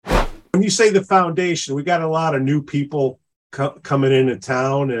when you say the foundation, we got a lot of new people coming into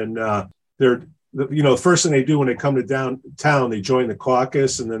town, and they're, the first thing they do when they come to downtown, they join the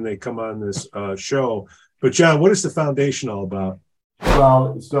caucus, and then they come on this show. But John, what is the foundation all about?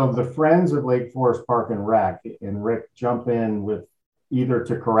 Well, so the Friends of Lake Forest Park and Rec, and Rick, jump in with either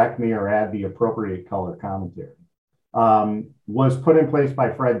to correct me or add the appropriate color commentary, was put in place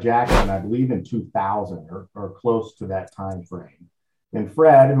by Fred Jackson, I believe in 2000 or close to that time frame. And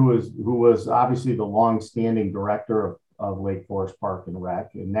Fred, who was obviously the long-standing director of Lake Forest Park and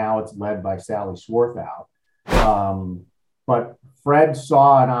Rec, and now it's led by Sally Swarthout. But Fred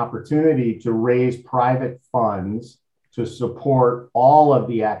saw an opportunity to raise private funds to support all of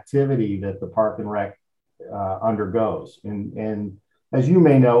the activity that the Park and Rec undergoes. And as you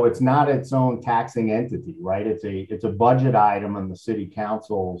may know, it's not its own taxing entity, right? It's a budget item on the city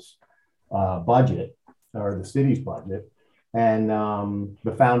council's budget, or the city's budget. And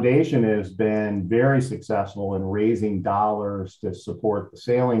the foundation has been very successful in raising dollars to support the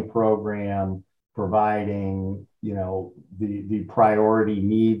sailing program, providing, the priority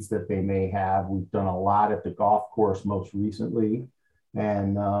needs that they may have. We've done a lot at the golf course most recently,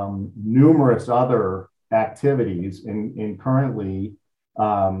 and numerous other activities. And currently,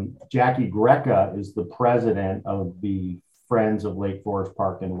 Jackie Greca is the president of the Friends of Lake Forest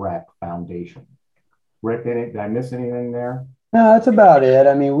Park and Rec Foundation. Rick, did I miss anything there? No, that's about it.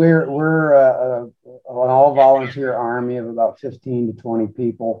 I mean, we're an all volunteer army of about 15 to 20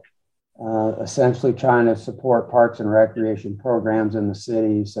 people, essentially trying to support parks and recreation programs in the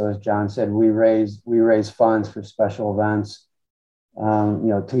city. So as John said, we raise funds for special events.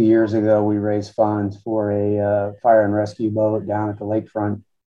 2 years ago, we raised funds for a fire and rescue boat down at the lakefront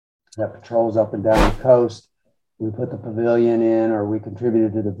that patrols up and down the coast. We put the pavilion in, or we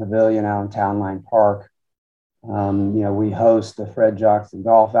contributed to the pavilion out in Town Line Park. We host the Fred Jackson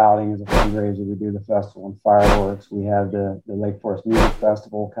Golf Outing as a fundraiser. We do the festival and fireworks. We have the Lake Forest Music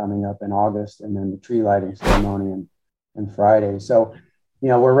Festival coming up in August, and then the tree lighting ceremony and Friday. So,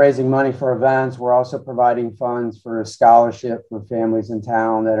 we're raising money for events. We're also providing funds for a scholarship for families in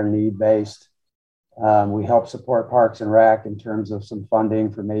town that are need-based. We help support Parks and Rec in terms of some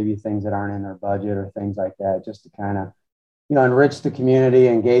funding for maybe things that aren't in their budget or things like that, just to kind of, enrich the community,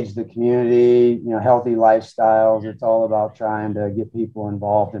 engage the community, healthy lifestyles. It's all about trying to get people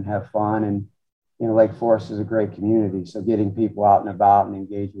involved and have fun. And, Lake Forest is a great community. So getting people out and about and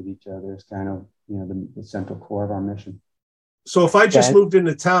engage with each other is kind of, the central core of our mission. So if I just moved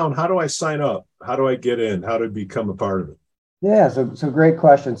into town, how do I sign up? How do I get in? How do I become a part of it? Yeah, so great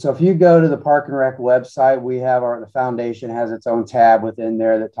question. So if you go to the Park and Rec website, we have the foundation has its own tab within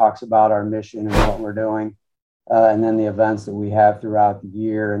there that talks about our mission and what we're doing. And then the events that we have throughout the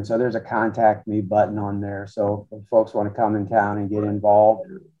year. And so there's a contact me button on there. So if folks want to come in town and get involved,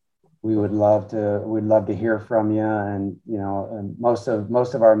 we'd love to hear from you. And, and most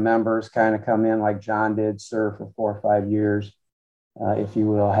of our members kind of come in like John did, serve for 4 or 5 years, if you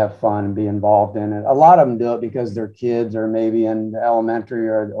will, have fun and be involved in it. A lot of them do it because their kids are maybe in elementary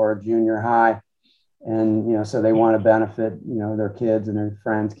or junior high. And, so they want to benefit, their kids and their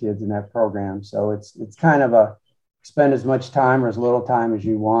friends' kids in that program. So it's kind of spend as much time or as little time as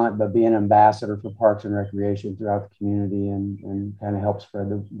you want, but be an ambassador for Parks and Recreation throughout the community and kind of help spread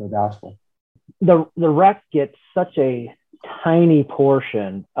the gospel. The rec gets such a tiny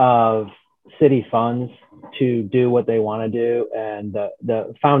portion of city funds to do what they want to do. And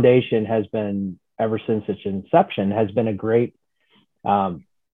the foundation has been, ever since its inception, has been a great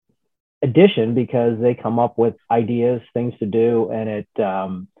addition, because they come up with ideas, things to do. And it,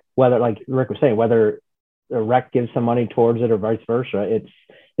 whether, like Rick was saying, whether the rec gives some money towards it or vice versa,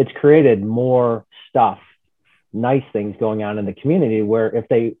 it's created more stuff, nice things going on in the community, where if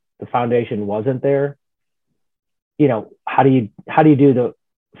the foundation wasn't there, how do you do the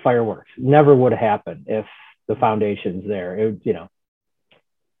fireworks? Never would happen if the foundation's there.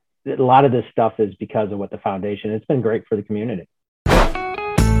 A lot of this stuff is because of what the foundation. It's been great for the community.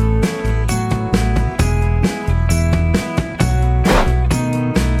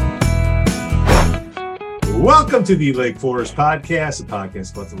 Welcome to the Lake Forest Podcast, a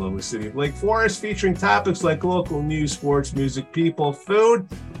podcast about the lovely city of Lake Forest, featuring topics like local news, sports, music, people, food,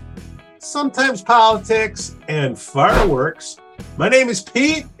 sometimes politics, and fireworks. My name is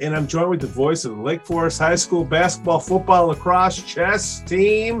Pete, and I'm joined with the voice of the Lake Forest High School basketball, football, lacrosse, chess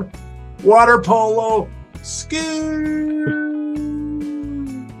team, water polo, Scoo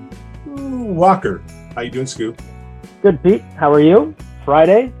Walker. How you doing, Scoo? Good, Pete. How are you?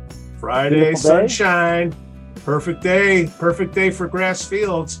 Friday, sunshine. Perfect day for grass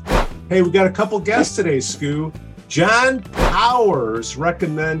fields. Hey, we got a couple guests today, Scoo. John Powers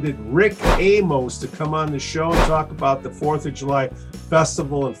recommended Rick Amos to come on the show and talk about the 4th of July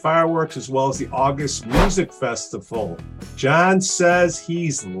Festival and fireworks, as well as the August Music Festival. John says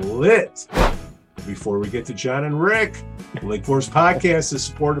he's lit. Before we get to John and Rick, the Lake Forest Podcast is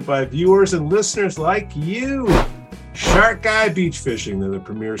supported by viewers and listeners like you. Shark Guy Beach Fishing, they're the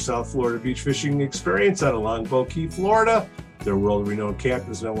premier South Florida beach fishing experience out of Longboat Key, Florida. Their world-renowned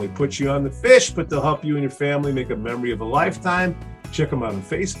captains not only put you on the fish, but they'll help you and your family make a memory of a lifetime. Check them out on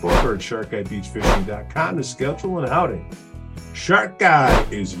Facebook or at sharkguybeachfishing.com to schedule an outing. Shark Guy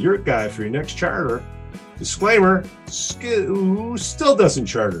is your guy for your next charter. Disclaimer, still doesn't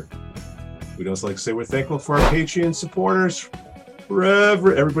charter. We'd also like to say we're thankful for our Patreon supporters.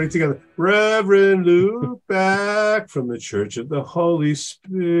 Everybody together. Reverend Luke Back from the Church of the Holy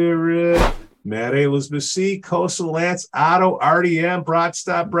Spirit. Matt A. Elizabeth C., Coastal Lance, Otto, RDM,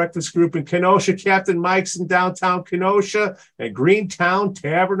 Broadstop Breakfast Group in Kenosha, Captain Mike's in downtown Kenosha, and Greentown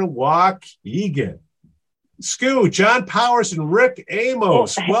Tavern and Waukegan. Scoo, John Powers, and Rick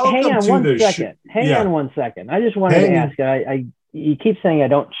Amos. Welcome to the show. Hang on 1 second. I just wanted to ask, you keep saying I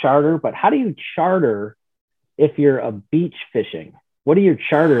don't charter, but how do you charter if you're a beach fishing? What are you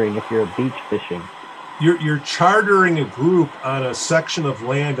chartering if you're a beach fishing? You're chartering a group on a section of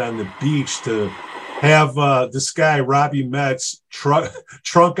land on the beach to have this guy, Robbie Metz,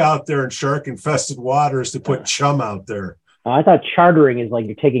 trunk out there in shark-infested waters to put chum out there. I thought chartering is like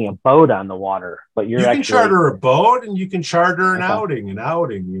you're taking a boat on the water, but you can charter a boat and you can charter an outing. You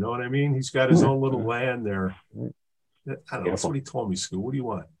know what I mean? He's got his own little land there. I don't know. That's what he told me, Scoo. What do you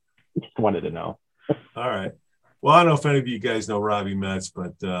want? Just wanted to know. All right. Well, I don't know if any of you guys know Robbie Metz,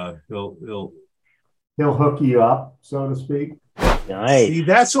 but he'll hook you up, so to speak. Nice. See,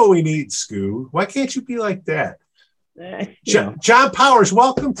 that's what we need, Scoo. Why can't you be like that? John Powers,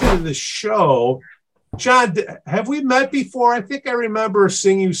 welcome to the show. John, have we met before? I think I remember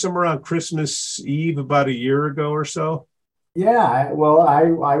seeing you somewhere on Christmas Eve about a year ago or so. Yeah, I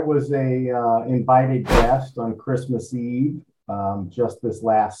was a invited guest on Christmas Eve just this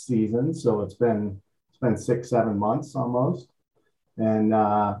last season, so it's been 6-7 months almost,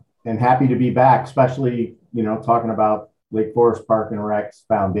 and happy to be back, especially talking about Lake Forest Park and Rec's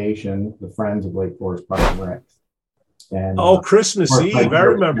Foundation, the Friends of Lake Forest Park and Rec. And Christmas Eve, I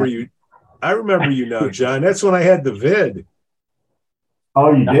remember you. I remember you now, John. That's when I had the vid.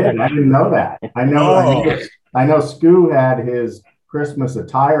 Oh, you did? I didn't know that. I know Scoo had his Christmas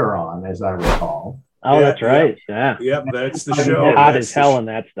attire on, as I recall. Oh, yeah, that's right. Yeah. Yep, that's the show. Hot as hell in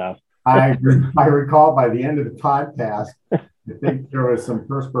that stuff. I recall by the end of the podcast, I think there was some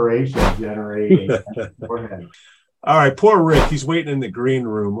perspiration generating. All right, poor Rick. He's waiting in the green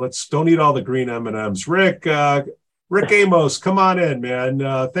room. Don't eat all the green M&Ms. Rick Amos, come on in, man.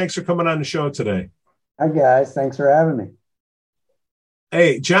 Thanks for coming on the show today. Hi, guys. Thanks for having me.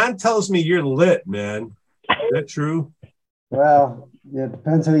 Hey, John tells me you're lit, man. Is that true? Well, it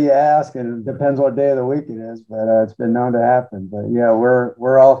depends who you ask, and it depends what day of the week it is, but it's been known to happen. But yeah,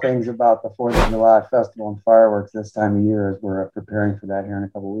 we're all things about the 4th of July Festival and fireworks this time of year as we're preparing for that here in a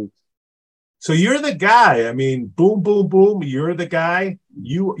couple of weeks. So you're the guy. I mean, boom, boom, boom. You're the guy.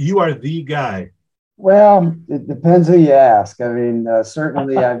 You are the guy. Well, it depends who you ask. I mean,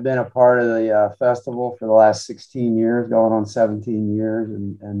 certainly I've been a part of the festival for the last 16 years, going on 17 years.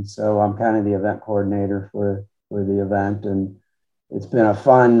 And so I'm kind of the event coordinator for the event. And it's been a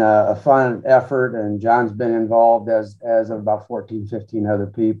fun effort. And John's been involved as about 14, 15 other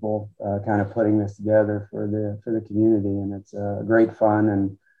people kind of putting this together for the community. And it's great fun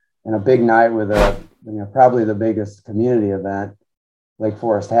and a big night with probably the biggest community event Lake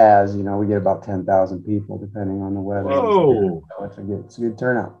Forest has. We get about 10,000 people depending on the weather. Whoa. So it's a good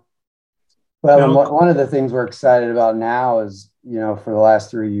turnout. Well, one of the things we're excited about now is, for the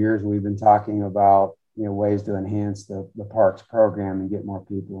last 3 years, we've been talking about, ways to enhance the parks program and get more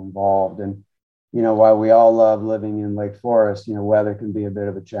people involved. And, while we all love living in Lake Forest, weather can be a bit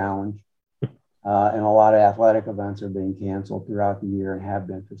of a challenge. And a lot of athletic events are being canceled throughout the year and have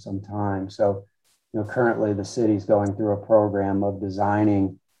been for some time. So, currently the city's going through a program of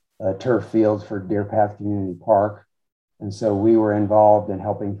designing turf fields for Deer Path Community Park. And so we were involved in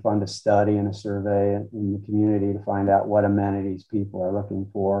helping fund a study and a survey in the community to find out what amenities people are looking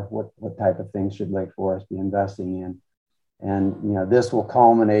for, what type of things should Lake Forest be investing in. And, this will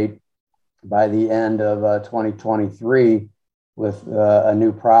culminate by the end of 2023 with a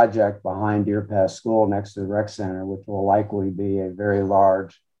new project behind Deer Path School next to the rec center, which will likely be a very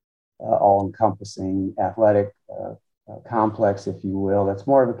large, all-encompassing athletic complex, if you will. That's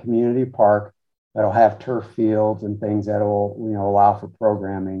more of a community park, that'll have turf fields and things that'll, allow for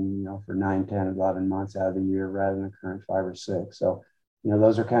programming, for 9, 10, 11 months out of the year rather than the current 5 or 6. So,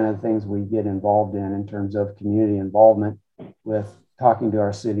 those are kind of the things we get involved in terms of community involvement with talking to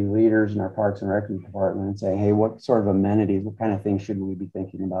our city leaders and our Parks and Rec department and saying, hey, what sort of amenities, what kind of things should we be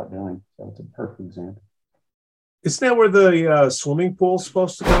thinking about doing? So it's a perfect example. Isn't that where the swimming pool's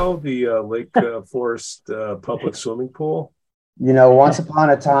supposed to go? The Lake Forest public swimming pool? Once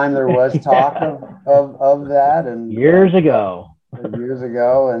upon a time there was talk of that, and years ago,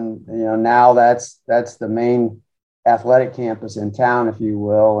 and now that's the main athletic campus in town, if you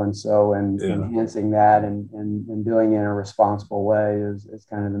will, and so enhancing that and doing it in a responsible way is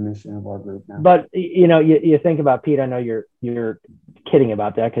kind of the mission of our group now. But you think about, Pete, I know you're kidding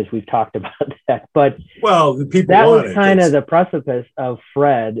about that because we've talked about that, but the people that was kind of the precipice of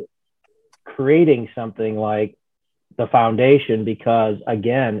Fred creating something like the foundation, because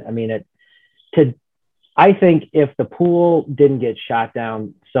again, I mean, I think if the pool didn't get shot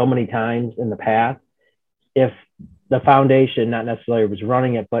down so many times in the past, if the foundation not necessarily was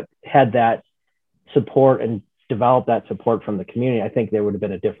running it, but had that support and developed that support from the community, I think there would have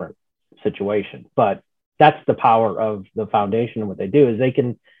been a different situation. But that's the power of the foundation. And what they do is they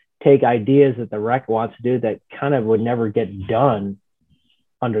can take ideas that the rec wants to do that kind of would never get done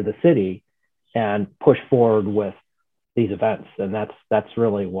under the city and push forward with these events. And that's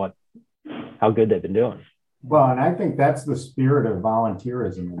really how good they've been doing. Well, and I think that's the spirit of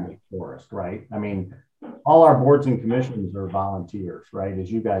volunteerism in Lake Forest, right? I mean, all our boards and commissions are volunteers, right?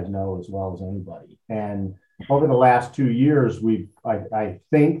 As you guys know as well as anybody. And over the last 2 years, I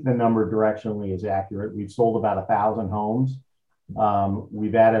think the number directionally is accurate. We've sold about 1,000 homes.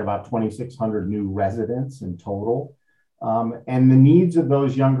 We've added about 2,600 new residents in total. And the needs of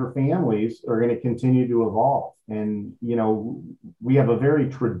those younger families are going to continue to evolve. And, we have a very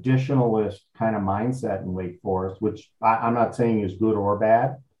traditionalist kind of mindset in Lake Forest, which I'm not saying is good or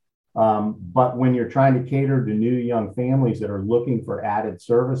bad. But when you're trying to cater to new young families that are looking for added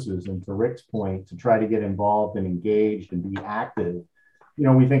services, and to Rick's point, to try to get involved and engaged and be active,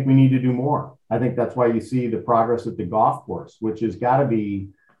 we think we need to do more. I think that's why you see the progress at the golf course, which has got to be,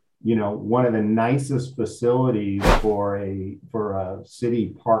 one of the nicest facilities for a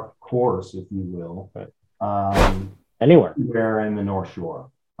city park course, if you will, anywhere in the North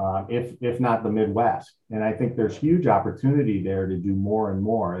Shore. If not the Midwest. And I think there's huge opportunity there to do more and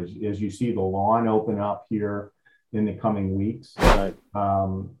more as you see the lawn open up here in the coming weeks. Right.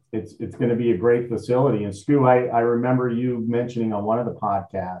 It's going to be a great facility. And Stu, I remember you mentioning on one of the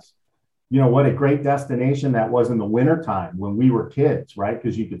podcasts, what a great destination that was in the wintertime when we were kids, right?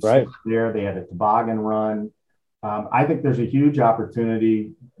 Because you could sit there, they had a toboggan run. I think there's a huge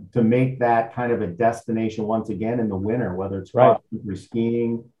opportunity to make that kind of a destination once again in the winter, whether it's cross-country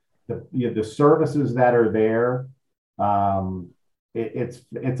skiing, the services that are there. It's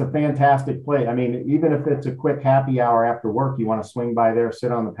a fantastic place. I mean, even if it's a quick happy hour after work, you want to swing by there,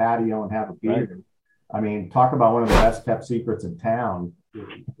 sit on the patio and have a beer. Right. I mean, talk about one of the best kept secrets in town.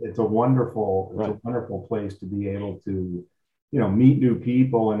 It's a wonderful place to be able to, meet new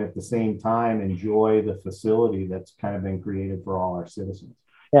people and at the same time enjoy the facility that's kind of been created for all our citizens.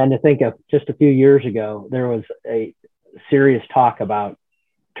 And to think of just a few years ago, there was a serious talk about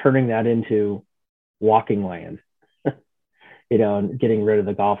turning that into walking land, and getting rid of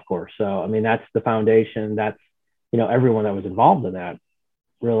the golf course. So, I mean, that's the foundation. That's, everyone that was involved in that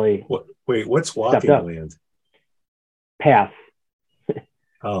really. What's walking land? Paths.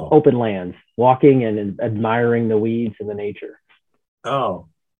 Open lands, walking and admiring the weeds and the nature. Oh,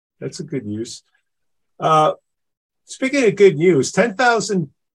 that's a good use. Speaking of good news,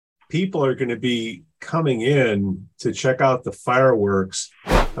 10,000 people are going to be coming in to check out the fireworks.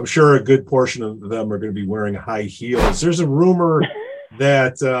 I'm sure a good portion of them are going to be wearing high heels. There's a rumor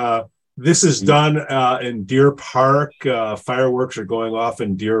that this is done in Deer Park. Fireworks are going off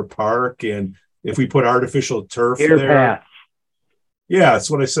in Deer Park. And if we put artificial turf Deer there. Path. Yeah,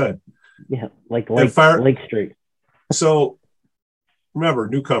 that's what I said. Yeah, like Lake Street. So remember,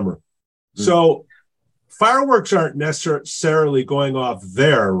 newcomer. Mm-hmm. So fireworks aren't necessarily going off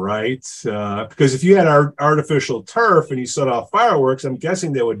there, right? Because if you had artificial turf and you set off fireworks, I'm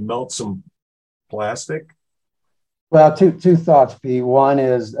guessing they would melt some plastic. Well, two thoughts, P. One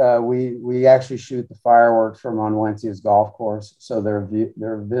is we actually shoot the fireworks from Onwencia's golf course, so they're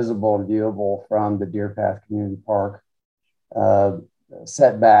visible and viewable from the Deer Path Community Park.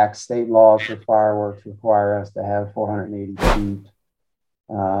 Setbacks, state laws for fireworks require us to have 480 feet.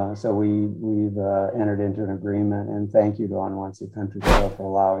 So we've entered into an agreement, and thank you to Onwencia Country Club for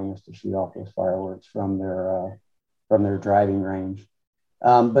allowing us to shoot off those fireworks from their driving range.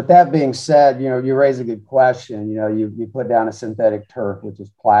 But that being said, you raise a good question. You put down a synthetic turf, which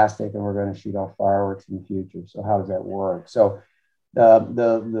is plastic, and we're going to shoot off fireworks in the future. So how does that work? So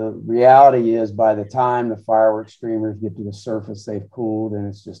the reality is, by the time the fireworks streamers get to the surface, they've cooled, and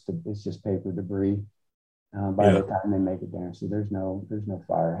it's just paper debris. By the time they make it there, so there's no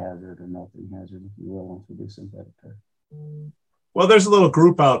fire hazard or melting hazard, if you will, once we do synthetic turf. Well, there's a little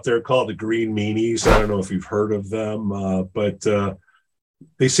group out there called the Green Meanies. I don't know if you've heard of them, but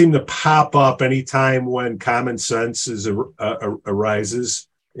they seem to pop up anytime when common sense arises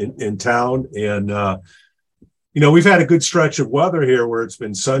in town. And, we've had a good stretch of weather here where it's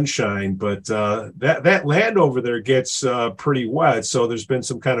been sunshine, but that land over there gets pretty wet. So there's been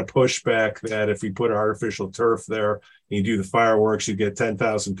some kind of pushback that if we put artificial turf there and you do the fireworks, you get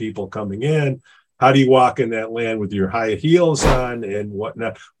 10,000 people coming in. How do you walk in that land with your high heels on and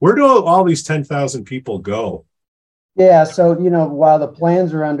whatnot? Where do all these 10,000 people go? Yeah, so, while the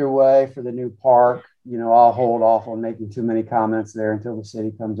plans are underway for the new park, I'll hold off on making too many comments there until the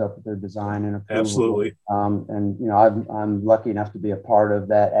city comes up with their design and approval. Absolutely. I'm lucky enough to be a part of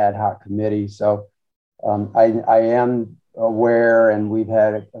that ad hoc committee. So I am aware, and we've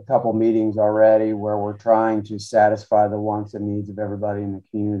had a couple meetings already where we're trying to satisfy the wants and needs of everybody in the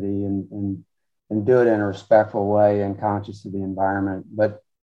community and do it in a respectful way and conscious of the environment. But,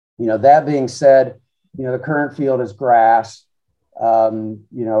 that being said, the current field is grass. We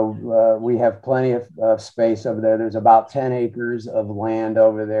have plenty of space over there. There's about 10 acres of land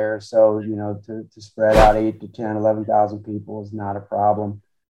over there. So, to spread out 8 to 10, 11,000 people is not a problem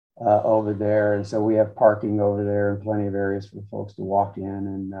over there. And so we have parking over there and plenty of areas for folks to walk in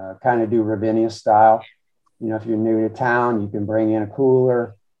and kind of do Ravinia style. If you're new to town, you can bring in a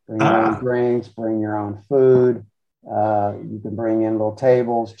cooler, bring your own drinks, bring your own food. You can bring in little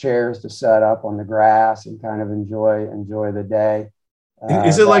tables, chairs to set up on the grass and kind of enjoy the day.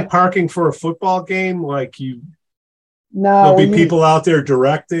 Is it like parking for a football game? No, there'll be people out there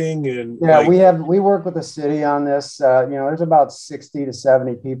directing and we work with the city on this. There's about 60 to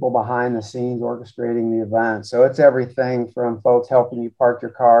 70 people behind the scenes orchestrating the event. So it's everything from folks helping you park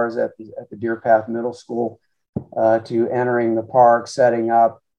your cars at the Deer Path Middle School to entering the park, setting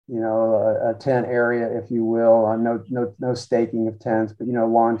up a tent area, if you will. No staking of tents, but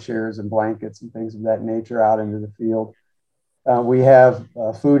lawn chairs and blankets and things of that nature out into the field. We have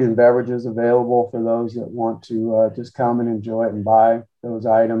food and beverages available for those that want to just come and enjoy it and buy those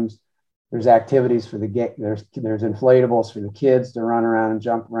items. There's activities for there's inflatables for the kids to run around and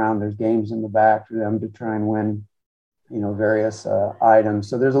jump around. There's games in the back for them to try and win, various items.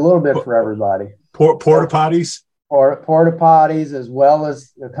 So there's a little bit for everybody. Porta potties. Porta potties, as well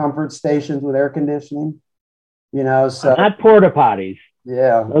as the comfort stations with air conditioning. So not porta potties.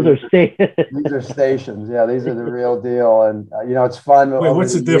 Yeah, those are stations. These are stations. Yeah, these are the real deal, and it's fun. Wait,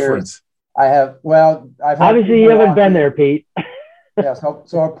 what's the difference? I've obviously you haven't been there, Pete. Yeah, so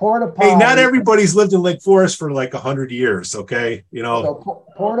a porta potty. Hey, not everybody's lived in Lake Forest for like 100 years, okay? So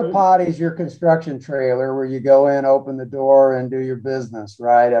porta potty is your construction trailer where you go in, open the door, and do your business,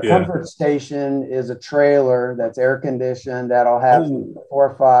 right? A comfort station is a trailer that's air conditioned that'll have 4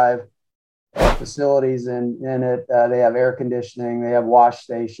 or 5 facilities in it. They have air conditioning. They have wash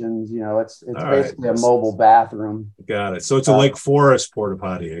stations. It's basically a mobile bathroom. Got it. So it's a Lake Forest porta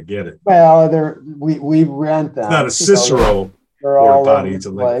potty. I get it. Well, we rent them. It's not a Cicero. They're all over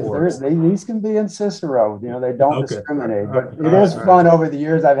the place. These can be in Cicero. They don't discriminate. But it is fun. Over the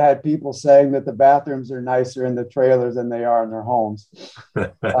years, I've had people saying that the bathrooms are nicer in the trailers than they are in their homes.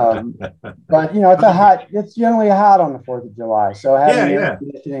 But it's generally hot on the 4th of July. So having air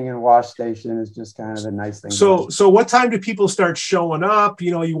conditioning and wash station is just kind of a nice thing. So what time do people start showing up?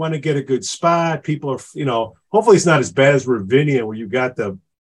 You want to get a good spot. People are, hopefully it's not as bad as Ravinia where you got the.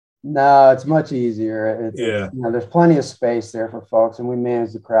 No, it's much easier. There's plenty of space there for folks, and we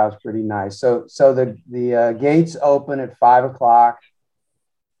manage the crowds pretty nice. So the gates open at 5:00.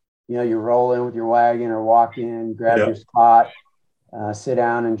 You roll in with your wagon or walk in, grab your spot, sit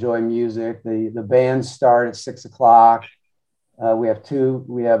down, enjoy music. The bands start at 6:00.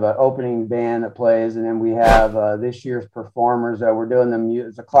 We have an opening band that plays, and then we have this year's performers that we're doing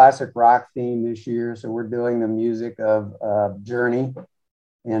it's a classic rock theme this year. So we're doing the music of Journey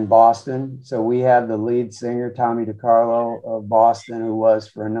in Boston. So we have the lead singer, Tommy DiCarlo of Boston, who was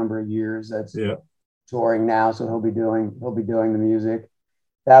for a number of years. That's touring now. So he'll be doing the music.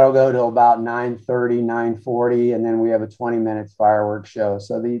 That'll go till about 9:30, 9:40. And then we have a 20-minute fireworks show.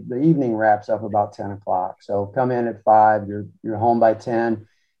 So the evening wraps up about 10:00. So come in at 5, you're home by 10.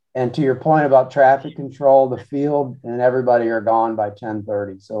 And to your point about traffic control, the field and everybody are gone by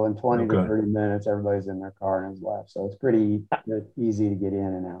 10:30. So in 20 to 30 minutes, everybody's in their car and has left. So it's pretty easy to get in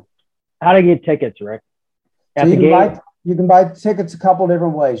and out. How to get tickets, Rick? So you can buy tickets a couple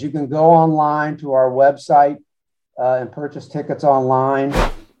different ways. You can go online to our website and purchase tickets online.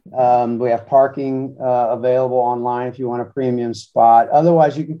 We have parking available online if you want a premium spot.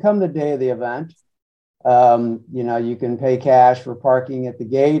 Otherwise, you can come the day of the event. You can pay cash for parking at the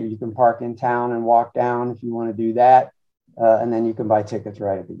gate, or you can park in town and walk down if you want to do that. And then you can buy tickets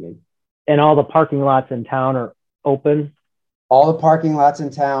right at the gate. And all the parking lots in town are open? All the parking lots in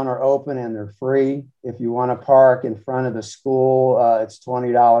town are open and they're free. If you want to park in front of the school, it's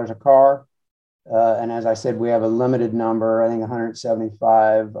 $20 a car. And as I said, we have a limited number, I think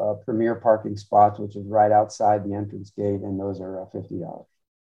 175 premier parking spots, which is right outside the entrance gate. And those are $50.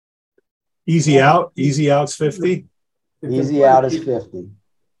 Easy out's 50. Easy out is 50.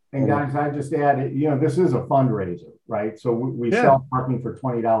 And guys, I just added, this is a fundraiser, right? So we sell parking for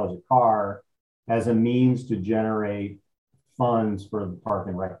 $20 a car as a means to generate funds for the Park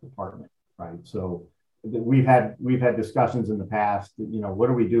and Rec department, right? So we've had discussions in the past, what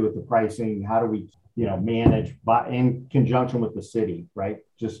do we do with the pricing? How do we, manage in conjunction with the city, right?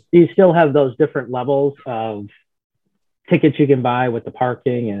 Do you still have those different levels of tickets you can buy with the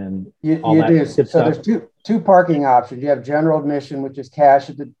parking and all that good stuff? So there's two parking options. You have general admission, which is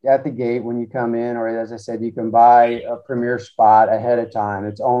cash at the gate when you come in, or as I said, you can buy a premier spot ahead of time.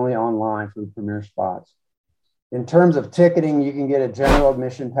 It's only online for the premier spots. In terms of ticketing, you can get a general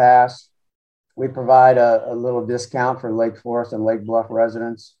admission pass. We provide a little discount for Lake Forest and Lake Bluff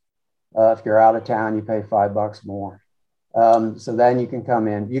residents. If you're out of town, you pay $5 more. So then you can come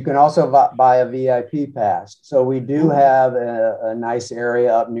in. You can also buy a VIP pass. So we do have a nice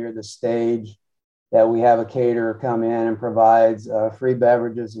area up near the stage that we have a caterer come in and provides free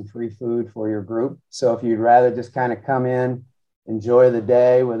beverages and free food for your group. So if you'd rather just kind of come in, enjoy the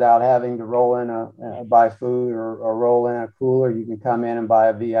day without having to roll in buy food or roll in a cooler, you can come in and buy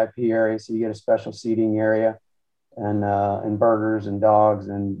a VIP area. So you get a special seating area and burgers and dogs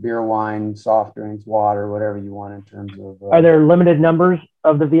and beer, wine, soft drinks, water, whatever you want in terms of. Are there limited numbers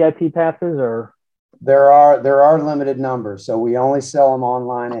of the VIP passes, or? There are limited numbers. So we only sell them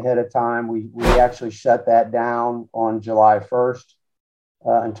online ahead of time. We actually shut that down on July 1st.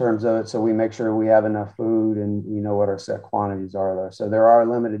 In terms of it, so we make sure we have enough food and we know what our set quantities are there. So there are a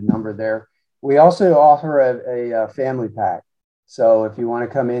limited number there. We also offer a family pack. So if you want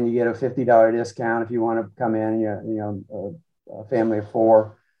to come in, you get a $50 discount. If you want to come in, a family of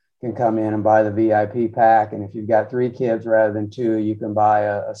 4 can come in and buy the VIP pack. And if you've got 3 kids rather than 2, you can buy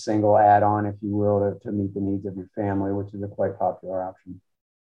a single add-on, if you will, to meet the needs of your family, which is a quite popular option.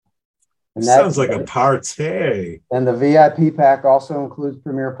 And that sounds like a party. And the VIP pack also includes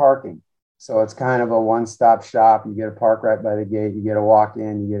premier parking. So it's kind of a one-stop shop. You get to park right by the gate. You get to walk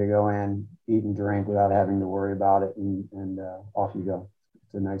in. You get to go in, eat and drink without having to worry about it. And off you go.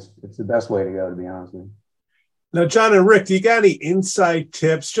 It's the best way to go, to be honest with you. Now, John and Rick, do you got any inside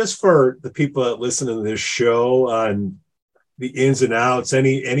tips just for the people that listen to this show on the ins and outs?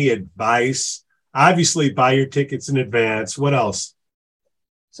 Any advice? Obviously, buy your tickets in advance. What else?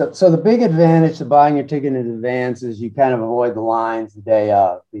 So the big advantage to buying your ticket in advance is you kind of avoid the lines the day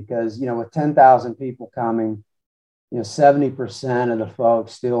of, because, with 10,000 people coming, 70% of the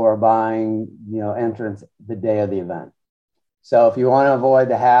folks still are buying, entrance the day of the event. So if you want to avoid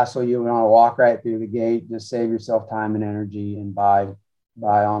the hassle, you want to walk right through the gate, just save yourself time and energy and buy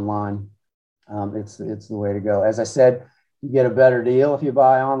online. It's the way to go. As I said, you get a better deal if you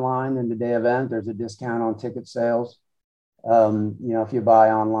buy online than the day event. There's a discount on ticket sales. If you buy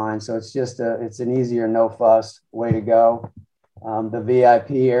online. So it's just it's an easier, no fuss way to go. The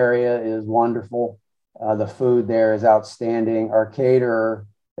VIP area is wonderful. The food there is outstanding. Our caterer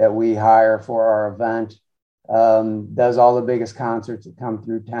that we hire for our event does all the biggest concerts that come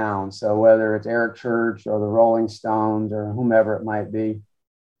through town. So whether it's Eric Church or the Rolling Stones or whomever it might be,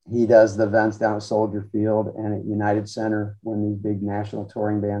 he does the events down at Soldier Field and at United Center when these big national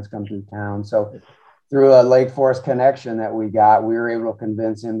touring bands come through town. So through a Lake Forest connection that we got, we were able to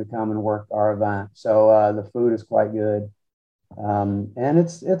convince him to come and work our event. So the food is quite good. And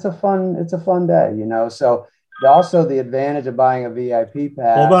it's a fun day, So also the advantage of buying a VIP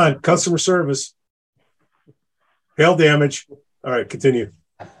pass. Hold on, customer service. Hail damage. All right, continue.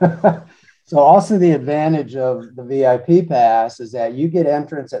 So also the advantage of the VIP pass is that you get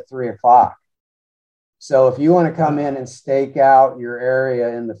entrance at 3:00. So if you want to come in and stake out your area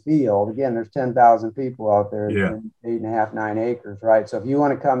in the field, again, there's 10,000 people out there, 8.5, 9 acres, right? So if you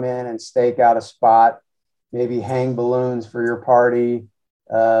want to come in and stake out a spot, maybe hang balloons for your party,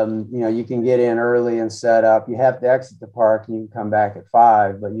 You can get in early and set up. You have to exit the park and you can come back at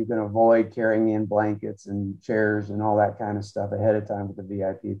 5, but you can avoid carrying in blankets and chairs and all that kind of stuff ahead of time with the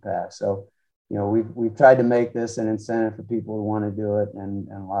VIP pass. So, we've tried to make this an incentive for people who want to do it, and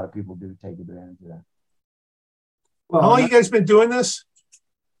a lot of people do take advantage of that. Well, how long you guys been doing this?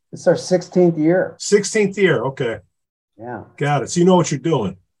 It's our 16th year. 16th year. Okay. Yeah. Got it. So you know what you're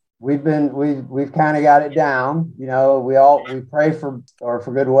doing. We've kind of got it down. We pray for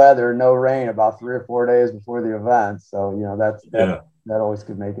good weather, no rain about 3 or 4 days before the event. So, that always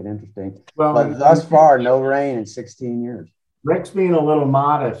could make it interesting. Well, but thus far, no rain in 16 years. Rick's being a little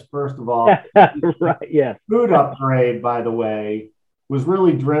modest, first of all. Right. Yeah. Food upgrade, by the way, was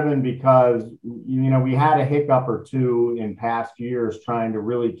really driven because, we had a hiccup or two in past years trying to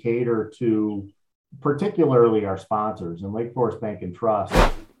really cater to particularly our sponsors. And Lake Forest Bank and Trust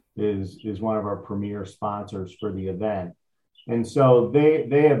is one of our premier sponsors for the event. And so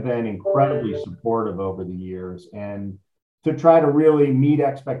they have been incredibly supportive over the years. And to try to really meet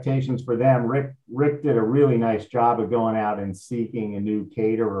expectations for them, Rick did a really nice job of going out and seeking a new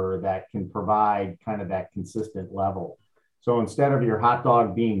caterer that can provide kind of that consistent level. So instead of your hot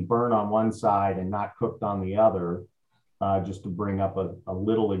dog being burned on one side and not cooked on the other, just to bring up a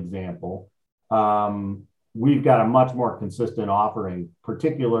little example, we've got a much more consistent offering,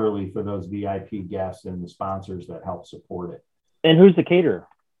 particularly for those VIP guests and the sponsors that help support it. And who's the caterer?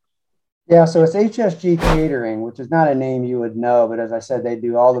 Yeah, so it's HSG Catering, which is not a name you would know, but as I said, they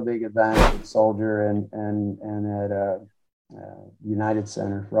do all the big events at Soldier and at United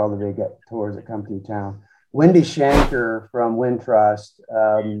Center for all the big tours that come through town. Wendy Shanker from Wintrust,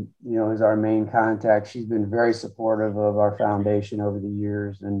 is our main contact. She's been very supportive of our foundation over the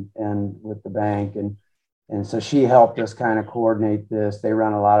years and with the bank. And so she helped us kind of coordinate this. They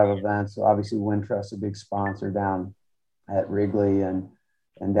run a lot of events. So obviously Wintrust is a big sponsor down at Wrigley and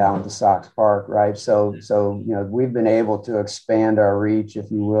down at the Sox Park, right? So we've been able to expand our reach, if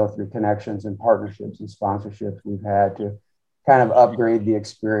you will, through connections and partnerships and sponsorships we've had to kind of upgrade the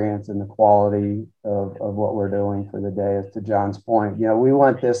experience and the quality of what we're doing for the day. As to John's point, we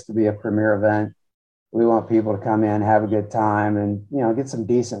want this to be a premier event. We want people to come in, have a good time, and get some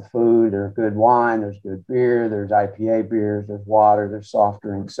decent food. There's good wine, there's good beer, there's IPA beers, there's water, there's soft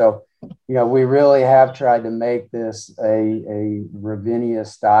drinks. So, we really have tried to make this a Ravinia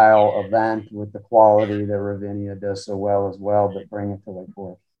style event with the quality that Ravinia does so well, but bring it to Lake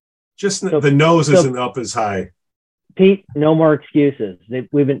Forest. Just the nose isn't up as high. Pete, no more excuses. They've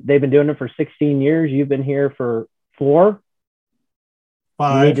been doing it for 16 years. You've been here for 4.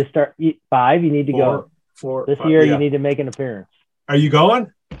 5. You need to start 5. You need to go 4. This 5, year. yeah. You need to make an appearance. Are you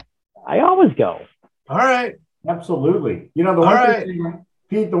going? I always go. All right. Absolutely.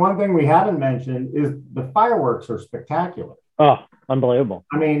 The one thing we haven't mentioned is the fireworks are spectacular. Oh, unbelievable.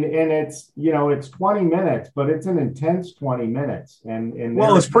 I mean, and it's 20 minutes, but it's an intense 20 minutes. And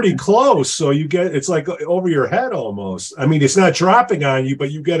well, it's pretty close. So it's like over your head almost. I mean, it's not dropping on you,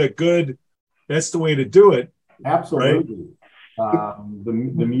 but you get a good, that's the way to do it. Absolutely. Right? The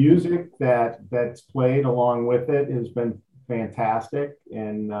music that's played along with it has been fantastic.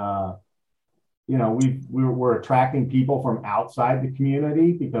 And, we're attracting people from outside the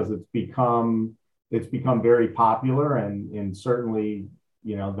community because it's become very popular, and certainly,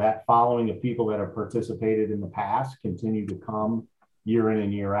 that following of people that have participated in the past continue to come year in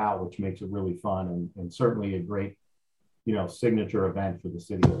and year out, which makes it really fun and certainly a great, signature event for the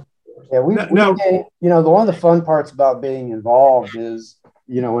city. Yeah, one of the fun parts about being involved is,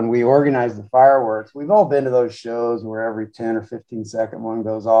 when we organize the fireworks, we've all been to those shows where every 10 or 15 second one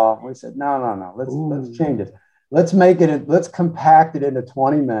goes off. We said, no, let's change it. Let's compact it into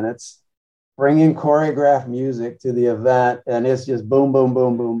 20 minutes, bring in choreographed music to the event, and it's just boom, boom,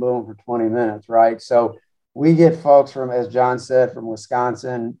 boom, boom, boom for 20 minutes, right? So we get folks from, as John said, from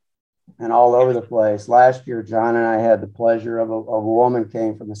Wisconsin and all over the place. Last year, John and I had the pleasure of a woman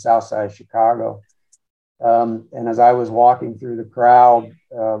came from the south side of Chicago. And as I was walking through the crowd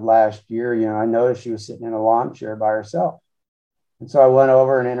last year, I noticed she was sitting in a lawn chair by herself. And so I went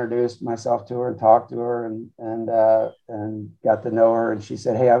over and introduced myself to her and talked to her and got to know her. And she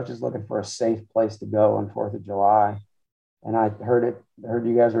said, "Hey, I was just looking for a safe place to go on 4th of July. And I heard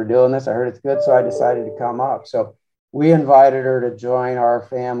you guys were doing this. I heard it's good. So I decided to come up." So we invited her to join our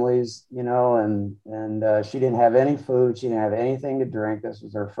families, and she didn't have any food. She didn't have anything to drink. This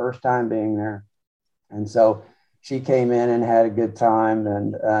was her first time being there. And so she came in and had a good time.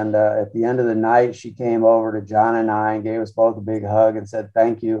 And at the end of the night, she came over to John and I and gave us both a big hug and said,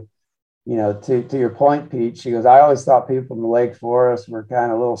 "Thank you. to your point, Pete, she goes, I always thought people in the Lake Forest were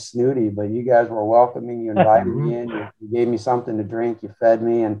kind of a little snooty, but you guys were welcoming. You invited me in, you gave me something to drink, you fed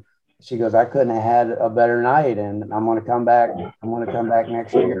me. And she goes, I couldn't have had a better night, and I'm going to come back. I'm going to come back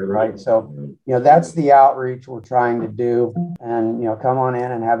next year. Right. So, that's the outreach we're trying to do. And, come on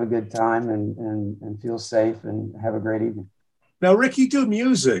in and have a good time and feel safe and have a great evening. Now, Rick, you do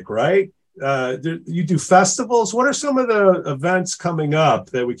music, right? You do festivals. What are some of the events coming up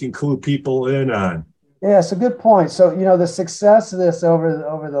that we can clue people in on? Yeah, it's a good point. So, the success of this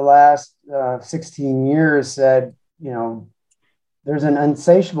over the last 16 years said, there's an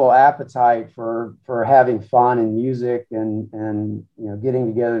insatiable appetite for having fun and music and getting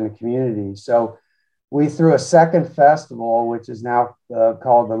together in the community. So we threw a second festival, which is now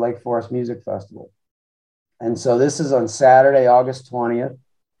called the Lake Forest Music Festival. And so this is on Saturday, August 20th.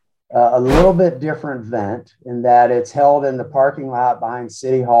 A little bit different event in that it's held in the parking lot behind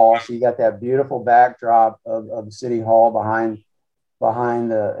City Hall. So you got that beautiful backdrop of City Hall behind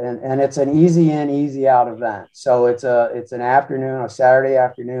and it's an easy in, easy out event. So it's an afternoon, a Saturday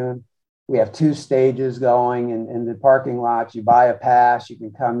afternoon. We have 2 stages going in the parking lot. You buy a pass, you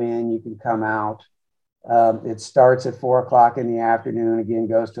can come in, you can come out. It starts at 4:00 in the afternoon, again,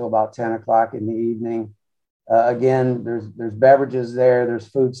 goes till about 10 o'clock in the evening. Again, there's beverages there, there's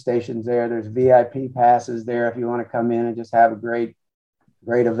food stations there, there's VIP passes there if you want to come in and just have a great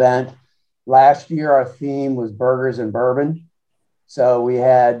event. Last year, our theme was burgers and bourbon. So we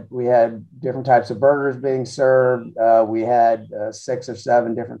had different types of burgers being served. We had 6 or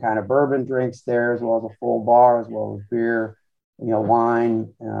 7 different kind of bourbon drinks there, as well as a full bar, as well as beer,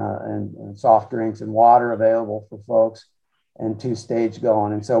 wine and soft drinks and water available for folks. And 2 stage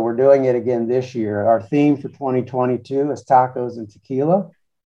going. And so we're doing it again this year. Our theme for 2022 is tacos and tequila.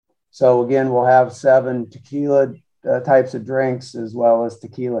 So again, we'll have 7 tequila types of drinks, as well as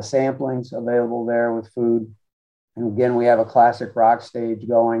tequila samplings available there with food. And again, we have a classic rock stage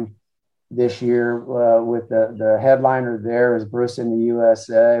going this year with the headliner there is Bruce in the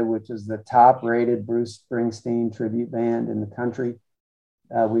USA, which is the top rated Bruce Springsteen tribute band in the country.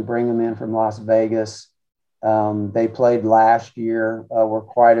 We bring them in from Las Vegas. They played last year, were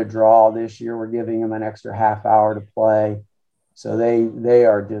quite a draw. This year, we're giving them an extra half hour to play. So they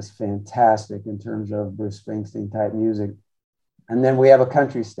are just fantastic in terms of Bruce Springsteen type music. And then we have a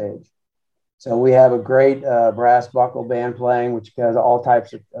country stage. So we have a great brass buckle band playing, which has all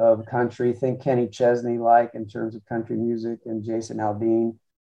types of country. Think Kenny Chesney like in terms of country music, and Jason Aldean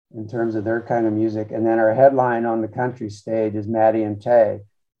in terms of their kind of music. And then our headline on the country stage is Maddie and Tay,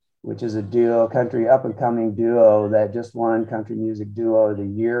 which is a duo, country up-and-coming duo that just won Country Music Duo of the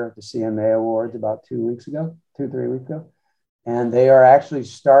Year at the CMA Awards about 3 weeks ago. And they are actually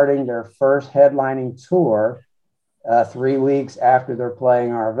starting their first headlining tour 3 weeks after they're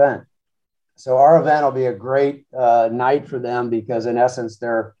playing our event. So our event will be a great night for them because, in essence,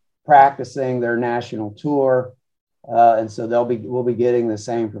 they're practicing their national tour. And so we'll be getting the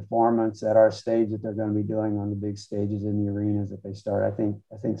same performance at our stage that they're going to be doing on the big stages in the arenas that they start, I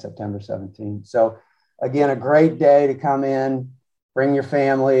think September 17th. So again, a great day to come in, bring your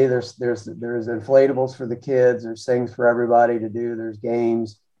family. There's inflatables for the kids. There's things for everybody to do. There's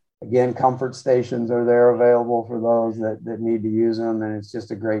games. Again, comfort stations are there available for those that need to use them. And it's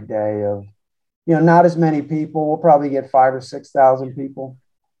just a great day of, not as many people. We'll probably get 5,000 or 6,000 people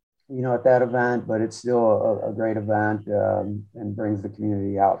at that event, but it's still a great event and brings the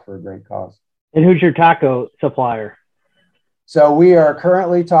community out for a great cause. And who's your taco supplier? So we are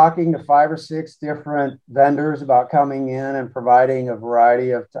currently talking to 5 or 6 different vendors about coming in and providing a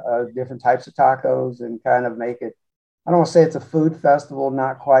variety of different types of tacos and kind of make it, I don't want to say it's a food festival,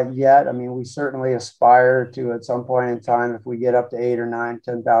 not quite yet. I mean, we certainly aspire to at some point in time, if we get up to 8 or 9,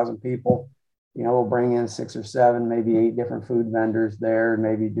 10,000 people, we'll bring in 6 or 7, maybe 8 different food vendors there, and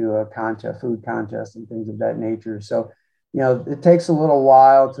maybe do a food contest and things of that nature. So, it takes a little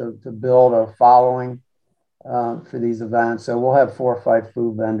while to build a following for these events. So we'll have 4 or 5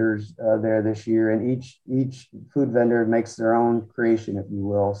 food vendors there this year, and each food vendor makes their own creation, if you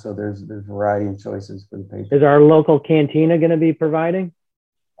will. So there's variety and choices for the patrons. Is our local cantina going to be providing?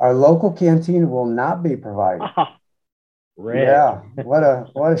 Our local cantina will not be providing. Rick. Yeah, what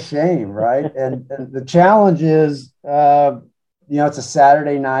a shame, right? And the challenge is, it's a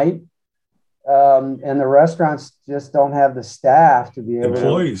Saturday night, and the restaurants just don't have the staff to be able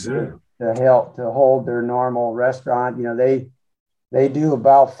to help to hold their normal restaurant. They do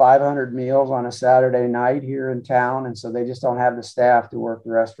about 500 meals on a Saturday night here in town, and so they just don't have the staff to work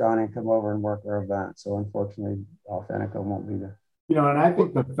the restaurant and come over and work our event. So unfortunately, Authentico won't be there. And I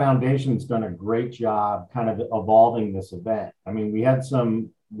think the foundation's done a great job kind of evolving this event. I mean, we had some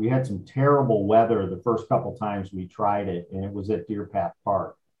we had some terrible weather the first couple times we tried it, and it was at Deer Path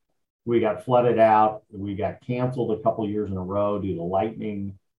Park. We got flooded out. We got canceled a couple years in a row due to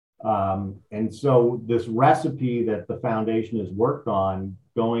lightning. And so this recipe that the foundation has worked on,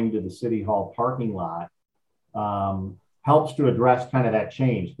 going to the City Hall parking lot, helps to address kind of that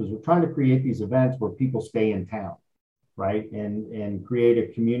change, because we're trying to create these events where people stay in town, right? And create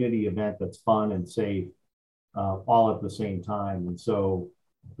a community event that's fun and safe, all at the same time. And so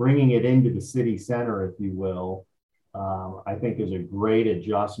bringing it into the city center, if you will, I think is a great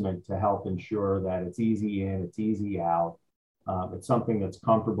adjustment to help ensure that it's easy in, it's easy out. It's something that's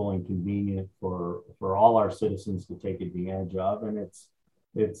comfortable and convenient for all our citizens to take advantage of. And it's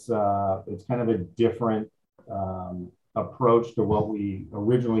kind of a different approach to what we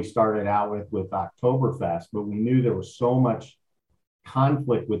originally started out with Oktoberfest, but we knew there was so much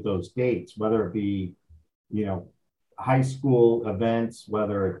conflict with those dates, whether it be, high school events,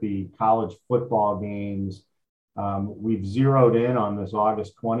 whether it be college football games. We've zeroed in on this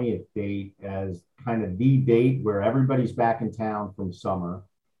August 20th date as kind of the date where everybody's back in town from summer.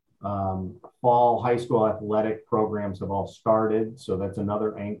 Fall high school athletic programs have all started, so that's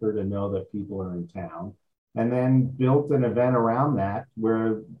another anchor to know that people are in town. And then built an event around that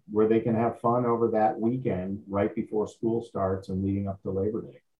where they can have fun over that weekend right before school starts and leading up to Labor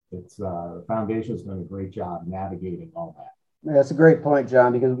Day. It's the foundation's done a great job navigating all that. That's a great point,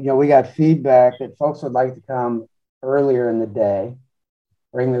 John, because we got feedback that folks would like to come earlier in the day,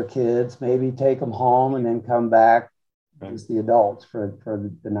 bring their kids, maybe take them home, and then come back as the adults for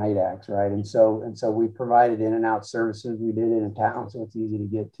the night acts, right? And so we provided in and out services. We did it in town, so it's easy to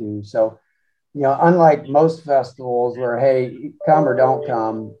get to. So, unlike most festivals where, hey, come or don't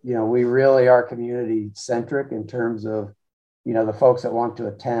come, we really are community centric in terms of, the folks that want to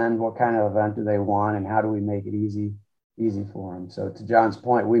attend, what kind of event do they want, and how do we make it easy for them. So to John's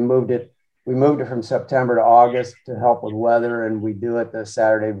point, we moved it from September to August to help with weather, and we do it the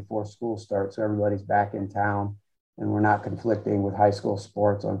Saturday before school starts, so everybody's back in town and we're not conflicting with high school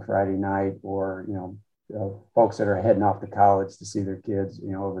sports on Friday night, or folks that are heading off to college to see their kids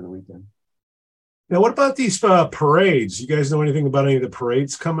over the weekend. Now, what about these parades? You guys know anything about any of the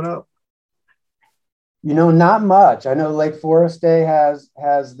parades coming up? Not much. I know Lake Forest Day has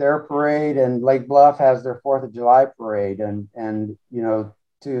their parade, and Lake Bluff has their 4th of July parade. And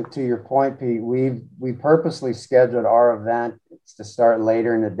to your point, Pete, we purposely scheduled our event to start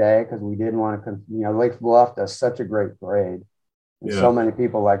later in the day because we didn't want to, Lake Bluff does such a great parade. Yeah. So many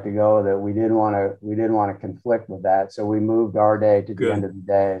people like to go that we didn't want to conflict with that. So we moved our day to the end of the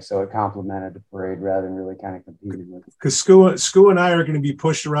day, so it complemented the parade rather than really kind of competed with it. Because Scu and I are going to be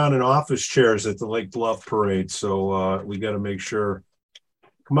pushed around in office chairs at the Lake Bluff parade, so we got to make sure.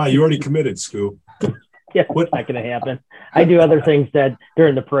 Come on, you already committed, Scu. Yeah, what's not going to happen? I do other things that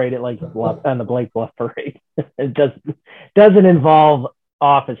during the parade at Lake Bluff, on the Lake Bluff parade. It doesn't involve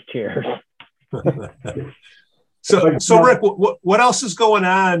office chairs. So Rick, what else is going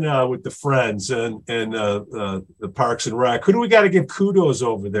on with the Friends and the Parks and Rec? Who do we got to give kudos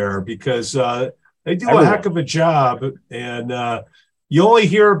over there? Because they do a heck of a job, and you only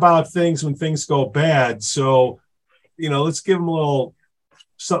hear about things when things go bad. So, let's give them a little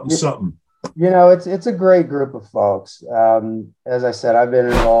something. It's a great group of folks. As I said, I've been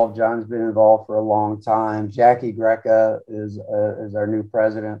involved. John's been involved for a long time. Jackie Greca is our new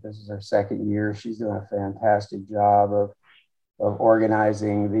president. This is her 2nd year. She's doing a fantastic job of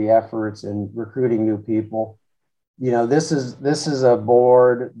organizing the efforts and recruiting new people. This is a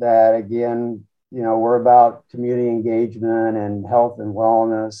board that, again, we're about community engagement and health and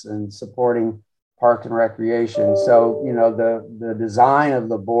wellness and supporting Parks and Recreation. So, the design of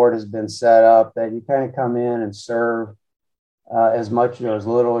the board has been set up that you kind of come in and serve as much or as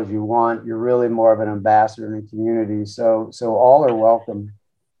little as you want. You're really more of an ambassador in the community. So all are welcome,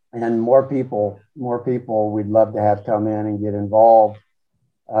 and more people we'd love to have come in and get involved.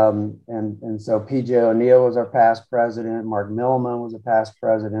 And so PJ O'Neill was our past president. Mark Milliman was a past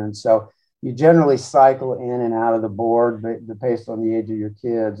president. So you generally cycle in and out of the board based on the age of your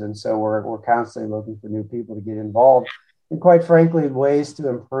kids. And so we're constantly looking for new people to get involved, and quite frankly, ways to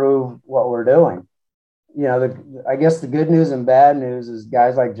improve what we're doing. I guess the good news and bad news is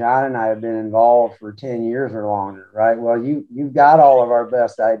guys like John and I have been involved for 10 years or longer, right? Well, you've got all of our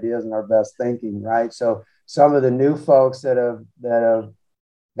best ideas and our best thinking, right? So some of the new folks that have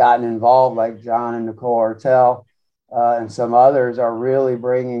gotten involved, like John and Nicole Artel, and some others are really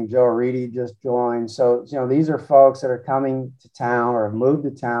bringing. Joe Reedy just joined. So, these are folks that are coming to town or have moved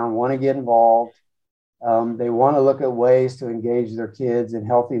to town, want to get involved. They want to look at ways to engage their kids in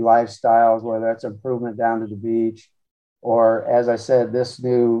healthy lifestyles, whether that's improvement down to the beach, or as I said, this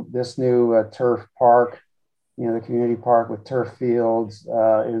new turf park, the community park with turf fields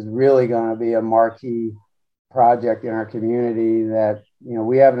is really going to be a marquee project in our community that,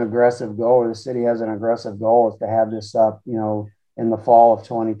 we have an aggressive goal, or the city has an aggressive goal, is to have this up, in the fall of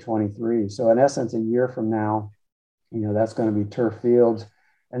 2023. So in essence, a year from now, that's going to be turf fields.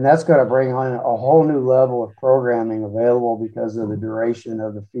 And that's going to bring on a whole new level of programming available because of the duration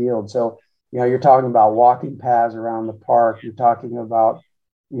of the field. So, you're talking about walking paths around the park. You're talking about,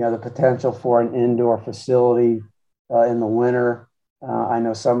 the potential for an indoor facility in the winter. I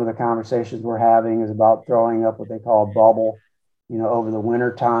know some of the conversations we're having is about throwing up what they call a bubble, over the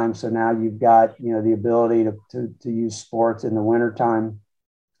winter time. So now you've got, the ability to use sports in the winter time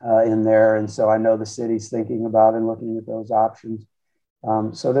in there. And so I know the city's thinking about and looking at those options.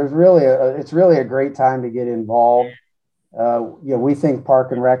 So there's really it's really a great time to get involved. We think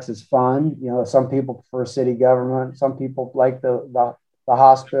Park and Recs is fun. Some people prefer city government. Some people like the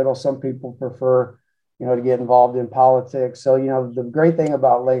hospital. Some people prefer, to get involved in politics. So, the great thing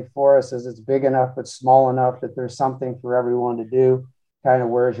about Lake Forest is it's big enough, but small enough that there's something for everyone to do. Kind of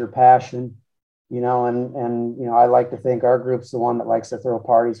where's your passion, and I like to think our group's the one that likes to throw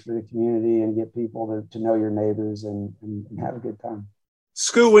parties for the community and get people to know your neighbors and have a good time.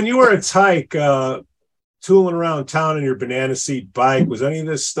 Scoo, when you were at Tyke, tooling around town in your banana seat bike, was any of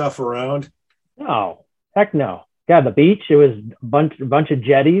this stuff around? No, heck no. Yeah, the beach, it was a bunch of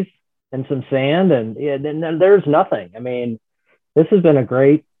jetties and some sand, and then there's nothing. I mean, this has been a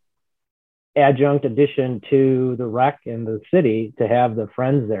great adjunct addition to the rec and the city to have the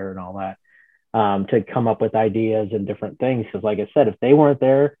friends there and all that, to come up with ideas and different things. Because like I said, if they weren't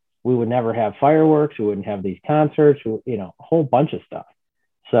there, we would never have fireworks. We wouldn't have these concerts, a whole bunch of stuff.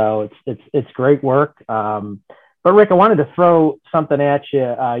 So it's great work. But Rick, I wanted to throw something at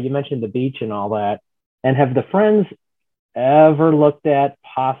you. You mentioned the beach and all that. And have the friends ever looked at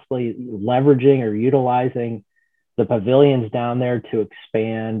possibly leveraging or utilizing the pavilions down there to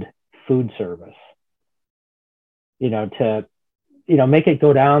expand food service? To make it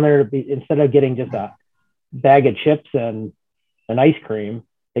go down there instead of getting just a bag of chips and an ice cream,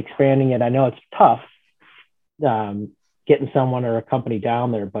 expanding it. I know it's tough. Getting someone or a company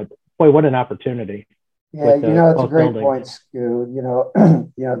down there, but boy, what an opportunity. Yeah, it's a great point,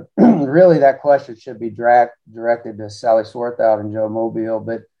 Scoo. Really that question should be directed to Sally Swarthout and Joe Mobile,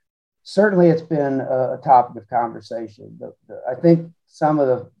 but certainly it's been a topic of conversation. I think some of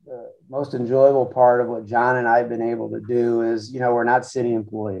the most enjoyable part of what John and I have been able to do is, we're not city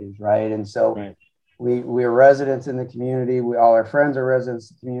employees, right? And so right. We're residents in the community. All our friends are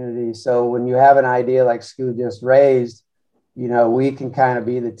residents in the community. So when you have an idea like Scoo just raised, we can kind of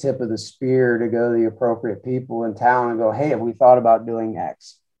be the tip of the spear to go to the appropriate people in town and go, hey, have we thought about doing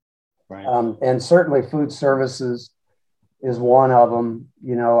X? Right. And certainly food services is one of them.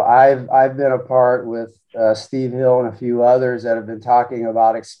 I've been a part with Steve Hill and a few others that have been talking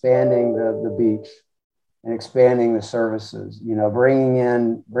about expanding the beach and expanding the services,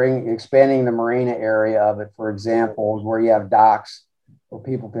 expanding the marina area of it, for example, where you have docks where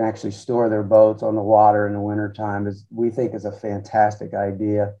people can actually store their boats on the water in the wintertime, we think is a fantastic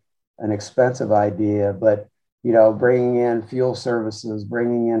idea, an expensive idea, but, bringing in fuel services,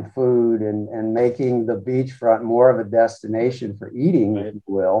 bringing in food and making the beachfront more of a destination for eating, if you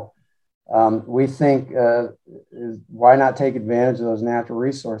will. We think, why not take advantage of those natural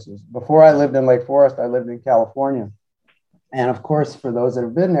resources? Before I lived in Lake Forest, I lived in California. And of course, for those that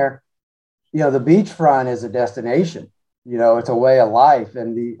have been there, the beachfront is a destination. It's a way of life.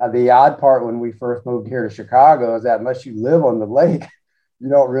 And the odd part when we first moved here to Chicago is that unless you live on the lake, you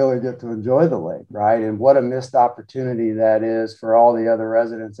don't really get to enjoy the lake, right? And what a missed opportunity that is for all the other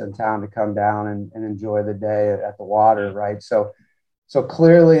residents in town to come down and enjoy the day at the water, right? So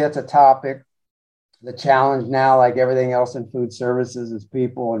clearly it's a topic. The challenge now, like everything else in food services, is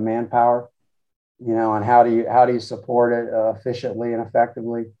people and manpower, and how do you support it efficiently and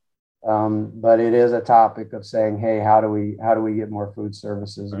effectively. But it is a topic of saying, hey, how do we get more food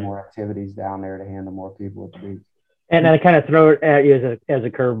services and more activities down there to handle more people at the beach? And I kind of throw it at you as a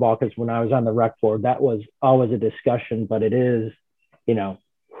curveball, because when I was on the rec board, that was always a discussion, but it is,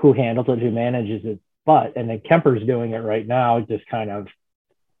 who handles it, who manages it. And then Kemper's doing it right now, just kind of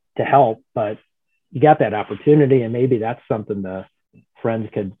to help, but you got that opportunity, and maybe that's something the friends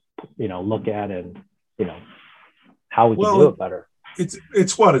could, look at and, how we can do it better.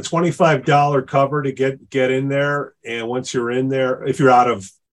 It's what, a $25 cover to get in there. And once you're in there, if you're out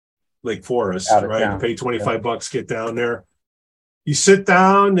of Lake Forest, right, you pay $25, get down there. You sit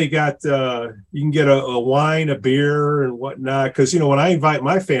down, they got, you can get a wine, a beer and whatnot. Cause when I invite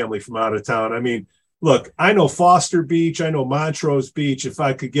my family from out of town, I mean, look, I know Foster Beach, I know Montrose Beach. If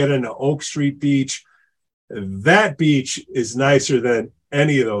I could get into Oak Street Beach, that beach is nicer than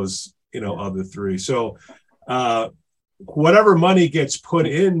any of those, other three. So whatever money gets put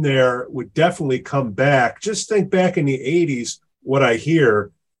in there would definitely come back. Just think back in the 80s, what I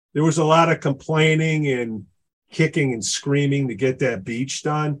hear, there was a lot of complaining and kicking and screaming to get that beach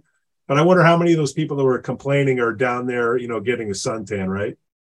done. But I wonder how many of those people that were complaining are down there, getting a suntan, right?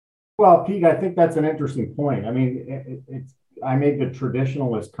 Well, Pete, I think that's an interesting point. I mean, I made the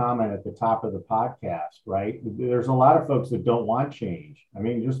traditionalist comment at the top of the podcast, right? There's a lot of folks that don't want change. I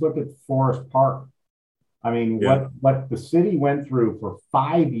mean, just look at Forest Park. I mean, what the city went through for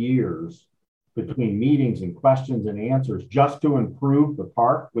 5 years between meetings and questions and answers just to improve the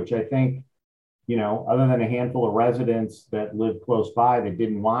park, which I think, other than a handful of residents that lived close by that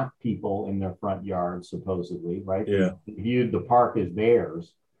didn't want people in their front yards, supposedly, right? Yeah. They viewed the park as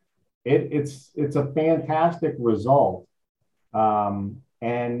theirs. It's a fantastic result. And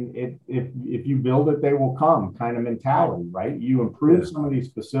if you build it, they will come kind of mentality, right? You improve some of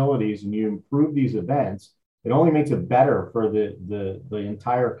these facilities and you improve these events, it only makes it better for the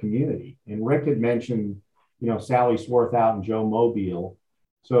entire community. And Rick had mentioned, Sally Swarthout and Joe Mobile.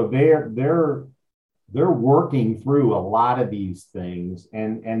 So they're working through a lot of these things,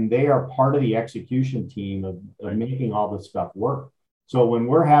 and they are part of the execution team of making all this stuff work. So when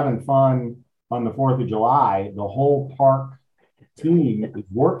we're having fun on the 4th of July, the whole park team is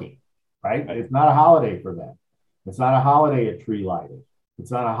working, right? It's not a holiday for them. It's not a holiday at tree lighting.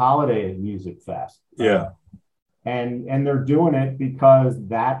 It's not a holiday at Music Fest. Yeah. And they're doing it because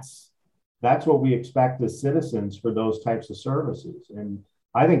that's what we expect as citizens for those types of services. And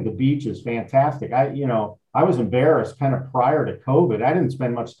I think the beach is fantastic. I was embarrassed kind of prior to COVID. I didn't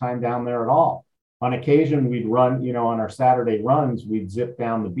spend much time down there at all. On occasion, we'd run, on our Saturday runs, we'd zip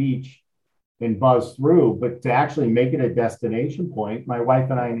down the beach and buzz through. But to actually make it a destination point, my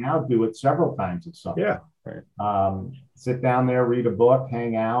wife and I now do it several times a summer. Yeah. Right. Sit down there, read a book,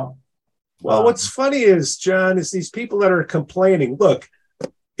 hang out. Well, what's funny is, John, is these people that are complaining. Look,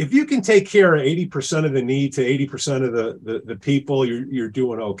 if you can take care of 80% of the need to 80% of the people, you're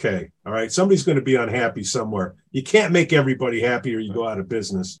doing okay. All right. Somebody's going to be unhappy somewhere. You can't make everybody happy or you go out of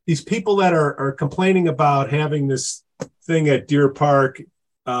business. These people that are complaining about having this thing at Deer Park,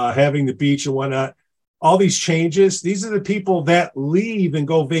 having the beach and whatnot, all these changes, these are the people that leave and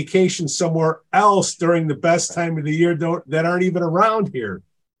go vacation somewhere else during the best time of the year that aren't even around here.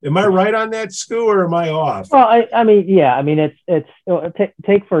 Am I right on that, Stu, or am I off? Well, I mean, yeah. I mean,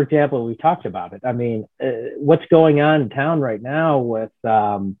 take for example, we talked about it. I mean, what's going on in town right now with,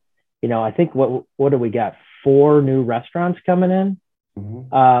 I think what do we got? 4 new restaurants coming in.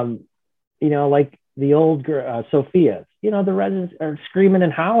 Mm-hmm. Like the old Sophia's. The residents are screaming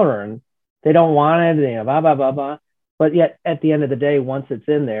and hollering. They don't want it. Blah blah blah blah. But yet, at the end of the day, once it's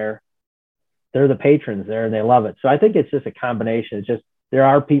in there, they're the patrons there and they love it. So I think it's just a combination. It's just, there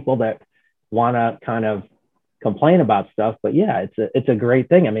are people that want to kind of complain about stuff, but yeah, it's a great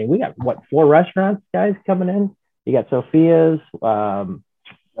thing. I mean, we got 4 restaurants, guys, coming in. You got Sophia's, El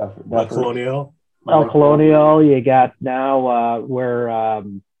Colonial. El Colonial. You got now where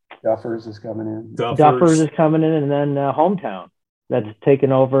Duffers is coming in. Duffers is coming in, and then Hometown that's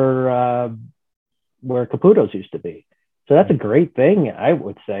taken over where Caputo's used to be. So that's a great thing, I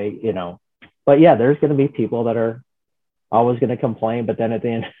would say. But yeah, there's going to be people that are always going to complain, but then at the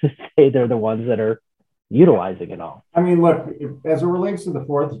end of the day, they're the ones that are utilizing it all. I mean, look, as it relates to the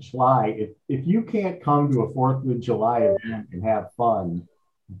 4th of July, if you can't come to a 4th of July event and have fun,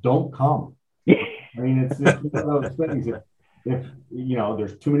 don't come. I mean, it's one of those things. If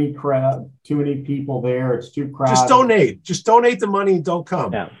there's too many people there, it's too crowded. Just donate the money and don't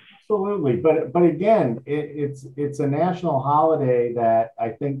come. Yeah. Absolutely. But again, it's a national holiday that I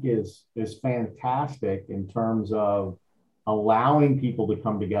think is fantastic in terms of allowing people to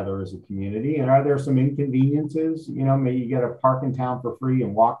come together as a community. And are there some inconveniences? Maybe you get a park in town for free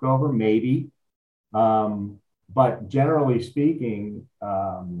and walk over, maybe. But generally speaking,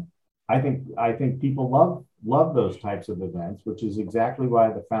 I think people love those types of events, which is exactly why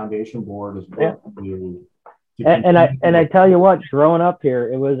the foundation board is working and I tell you what, growing up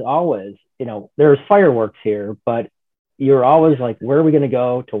here, it was always, there's fireworks here, but you're always like, where are we going to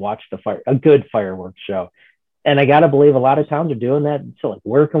go to watch a good fireworks show? And I got to believe a lot of towns are doing that. So like,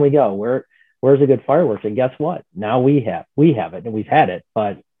 where can we go? Where's a good fireworks? And guess what? Now we have it and we've had it,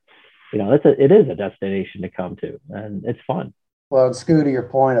 but it is a destination to come to and it's fun. Well, Scoot, to your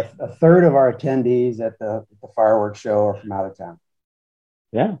point, a third of our attendees at the fireworks show are from out of town.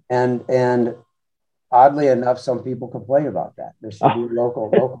 Yeah. And oddly enough, some people complain about that. There should be a local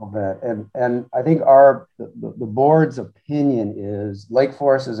event. And I think the board's opinion is Lake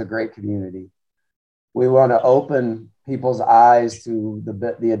Forest is a great community. We want to open people's eyes to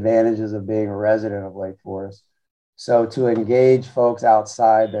the advantages of being a resident of Lake Forest. So to engage folks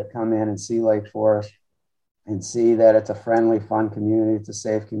outside that come in and see Lake Forest and see that it's a friendly, fun community, it's a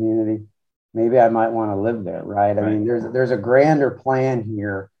safe community, maybe I might want to live there, right? I mean, there's a grander plan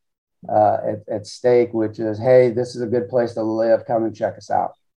here at stake, which is, hey, this is a good place to live. Come and check us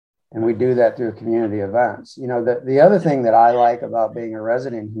out. And we do that through community events. You know, the other thing that I like about being a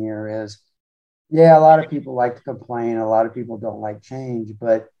resident here is, yeah, a lot of people like to complain. A lot of people don't like change.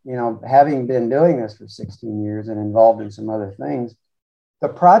 But, you know, having been doing this for 16 years and involved in some other things, the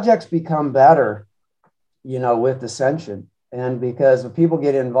projects become better, you know, with Ascension. And because when people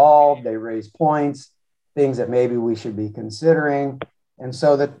get involved, they raise points, things that maybe we should be considering. And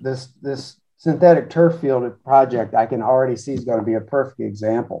so that this synthetic turf field project, I can already see is going to be a perfect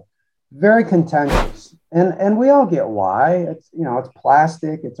example. Very contentious. And we all get why. It's, you know, it's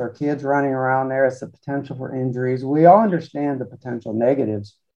plastic. It's our kids running around there. It's the potential for injuries. We all understand the potential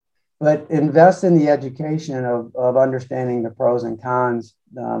negatives, but invest in the education of understanding the pros and cons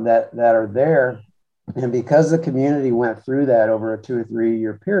that are there. And because the community went through that over a 2 or 3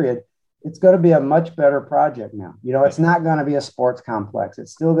 year period, it's going to be a much better project now. You know, it's not going to be a sports complex.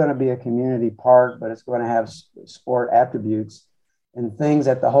 It's still going to be a community park, but it's going to have sport attributes and things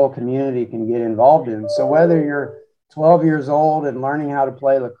that the whole community can get involved in. So whether you're 12 years old and learning how to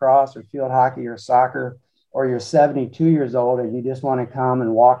play lacrosse or field hockey or soccer, or you're 72 years old and you just want to come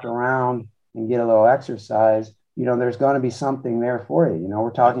and walk around and get a little exercise, you know, there's going to be something there for you. You know,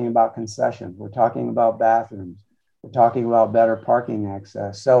 we're talking about concessions. We're talking about bathrooms. We're talking about better parking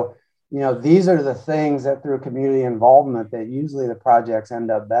access. So, you know, these are the things that through community involvement that usually the projects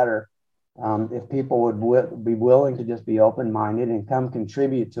end up better. If people would be willing to just be open-minded and come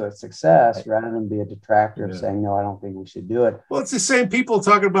contribute to its success rather than be a detractor of saying, no, I don't think we should do it. Well, it's the same people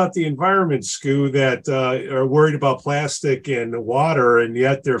talking about the environment, Scoo, that are worried about plastic and water, and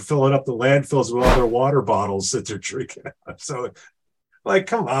yet they're filling up the landfills with all their water bottles that they're drinking out. So, like,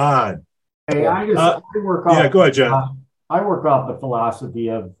 come on. Hey, I work off. Yeah, go ahead, John. I work off the philosophy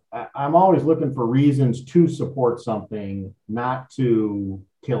of I'm always looking for reasons to support something, not to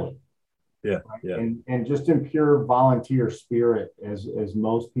kill it. Yeah, yeah. And just in pure volunteer spirit, as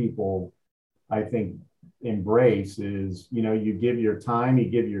most people, I think, embrace is, you know, you give your time, you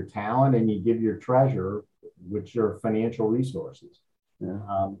give your talent, and you give your treasure, which are financial resources. Yeah.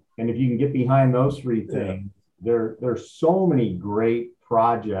 And if you can get behind those three things, there's so many great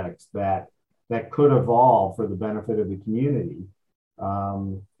projects that could evolve for the benefit of the community.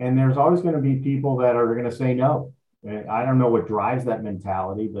 And there's always going to be people that are going to say no. I don't know what drives that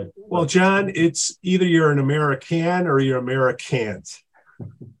mentality, but well, John, it's either you're an American or you're Americant.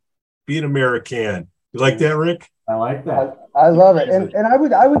 Be an American. You like that, Rick? I like that. I love it. And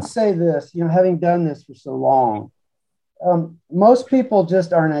I would say this, you know, having done this for so long, most people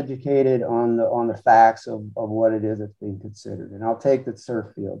just aren't educated on the facts of what it is that's being considered. And I'll take the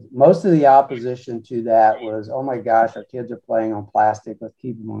turf field. Most of the opposition to that was, oh my gosh, our kids are playing on plastic. Let's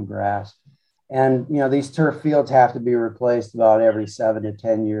keep them on grass. And, you know, these turf fields have to be replaced about every 7 to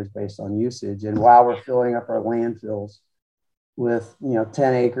 10 years based on usage. And while we're filling up our landfills with, you know,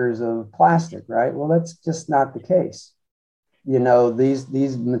 10 acres of plastic, right? Well, that's just not the case. You know, these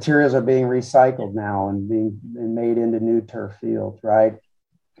materials are being recycled now and being made into new turf fields, right?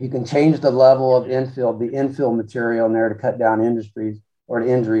 You can change the level of the infill material in there to cut down injuries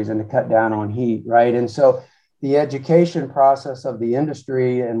and to cut down on heat, right? And so the education process of the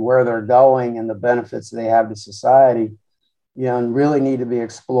industry and where they're going and the benefits they have to society, you know, really need to be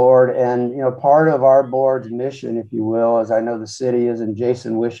explored. And, you know, part of our board's mission, if you will, as I know the city is, and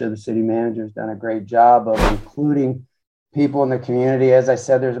Jason Wisha, the city manager, has done a great job of including people in the community. As I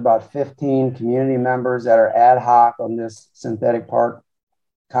said, there's about 15 community members that are ad hoc on this synthetic park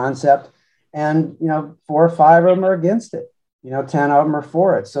concept. And, you know, 4 or 5 of them are against it. You know, 10 of them are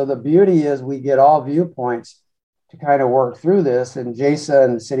for it. So the beauty is we get all viewpoints to kind of work through this. And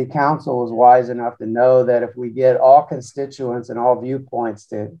Jason, the city council, was wise enough to know that if we get all constituents and all viewpoints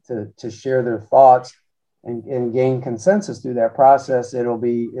to share their thoughts and gain consensus through that process, it'll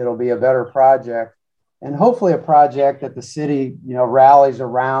be a better project, and hopefully a project that the city, you know, rallies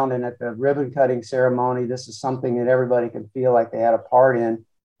around. And at the ribbon cutting ceremony, this is something that everybody can feel like they had a part in,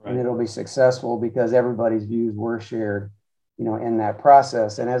 right. And it'll be successful because everybody's views were shared, you know, in that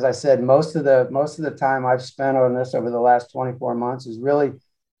process. And as I said, most of the time I've spent on this over the last 24 months is really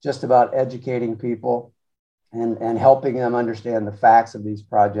just about educating people and helping them understand the facts of these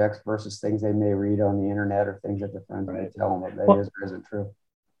projects versus things they may read on the internet or things that their friends may tell them that is or isn't true.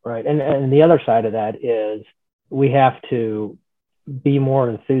 Right. And the other side of that is we have to be more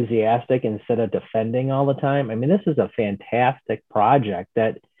enthusiastic instead of defending all the time. I mean, this is a fantastic project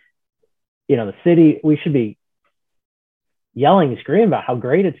that, the city, we should be yelling and screaming about how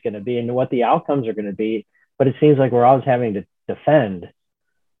great it's going to be and what the outcomes are going to be. But it seems like we're always having to defend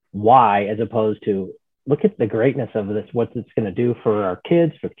why, as opposed to look at the greatness of this, what it's going to do for our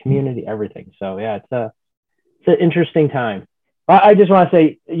kids, for the community, everything. So yeah, it's an interesting time. I just want to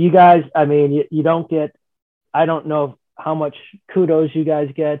say, you guys, I mean, you don't get, I don't know how much kudos you guys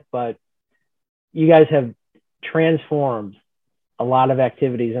get, but you guys have transformed a lot of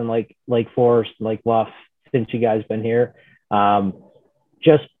activities in Lake Forest, Lake Bluff since you guys been here.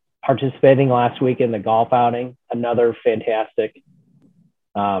 Just participating last week in the golf outing, another fantastic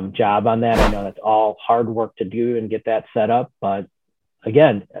job on that. I know that's all hard work to do and get that set up, but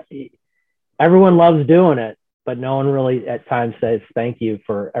again, everyone loves doing it, but no one really at times says thank you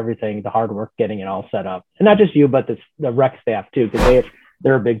for everything, the hard work getting it all set up. And not just you, but the rec staff too, because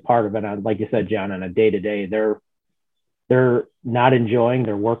they're a big part of it. Like you said, John, on a day-to-day, they're not enjoying,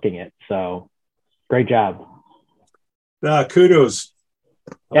 they're working it. So great job. Kudos.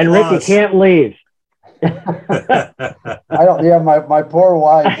 And Rick, you can't leave. I don't. Yeah, my poor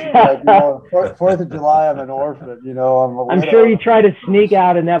wife. Like, 4th of July, I'm an orphan. I'm sure you try to sneak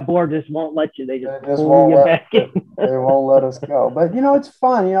out, and that board just won't let you. They just pull you back in. They won't let us go. But it's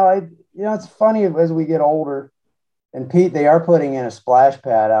fun. It's funny as we get older. And Pete, they are putting in a splash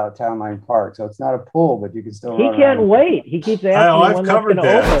pad out at Town Line Park, so it's not a pool, but you can still. He can't wait. He keeps asking. I've covered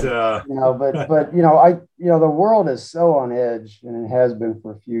that. But the world is so on edge, and it has been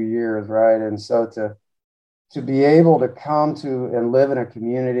for a few years, right? And so to be able to come to and live in a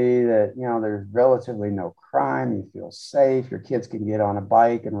community that, there's relatively no crime, you feel safe, your kids can get on a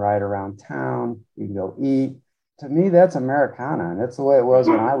bike and ride around town, you can go eat. To me, that's Americana. And that's the way it was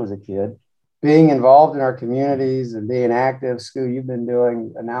when I was a kid. Being involved in our communities and being active, Scu, you've been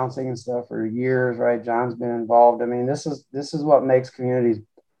doing announcing and stuff for years, right? John's been involved. I mean, this is what makes communities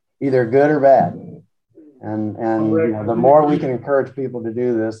either good or bad. And the more we can encourage people to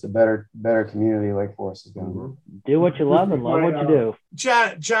do this, the better community Lake Forest is going to be. Do what you love and love what you do.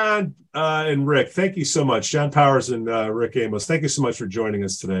 John and Rick, thank you so much. John Powers and Rick Amos, thank you so much for joining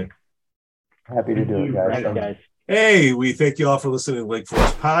us today. Happy to do it, guys. Thanks, guys. Hey, we thank you all for listening to the Lake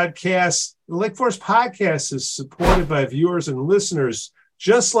Forest Podcast. The Lake Forest Podcast is supported by viewers and listeners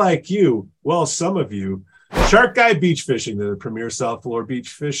just like you. Well, some of you. Shark Guy Beach Fishing, the premier South Florida beach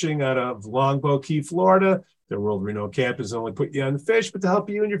fishing out of Longboat Key, Florida. Their world-renowned campers not only put you on the fish, but to help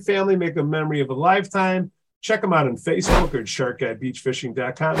you and your family make a memory of a lifetime. Check them out on Facebook or at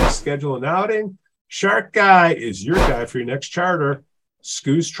sharkguybeachfishing.com to schedule an outing. Shark Guy is your guy for your next charter.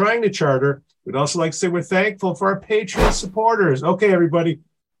 Scu's trying to charter. We'd also like to say we're thankful for our Patreon supporters. Okay, everybody.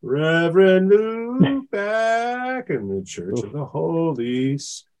 Reverend Lou back in the Church of the Holy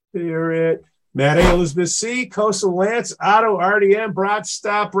Spirit. Matt A. Elizabeth C., Coastal Lance, Otto RDM, Broad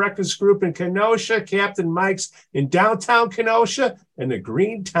Stop, Breakfast Group in Kenosha, Captain Mike's in downtown Kenosha, and the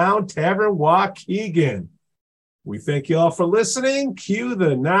Greentown Tavern, Waukegan. We thank you all for listening. Cue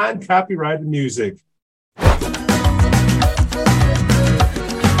the non-copyrighted music.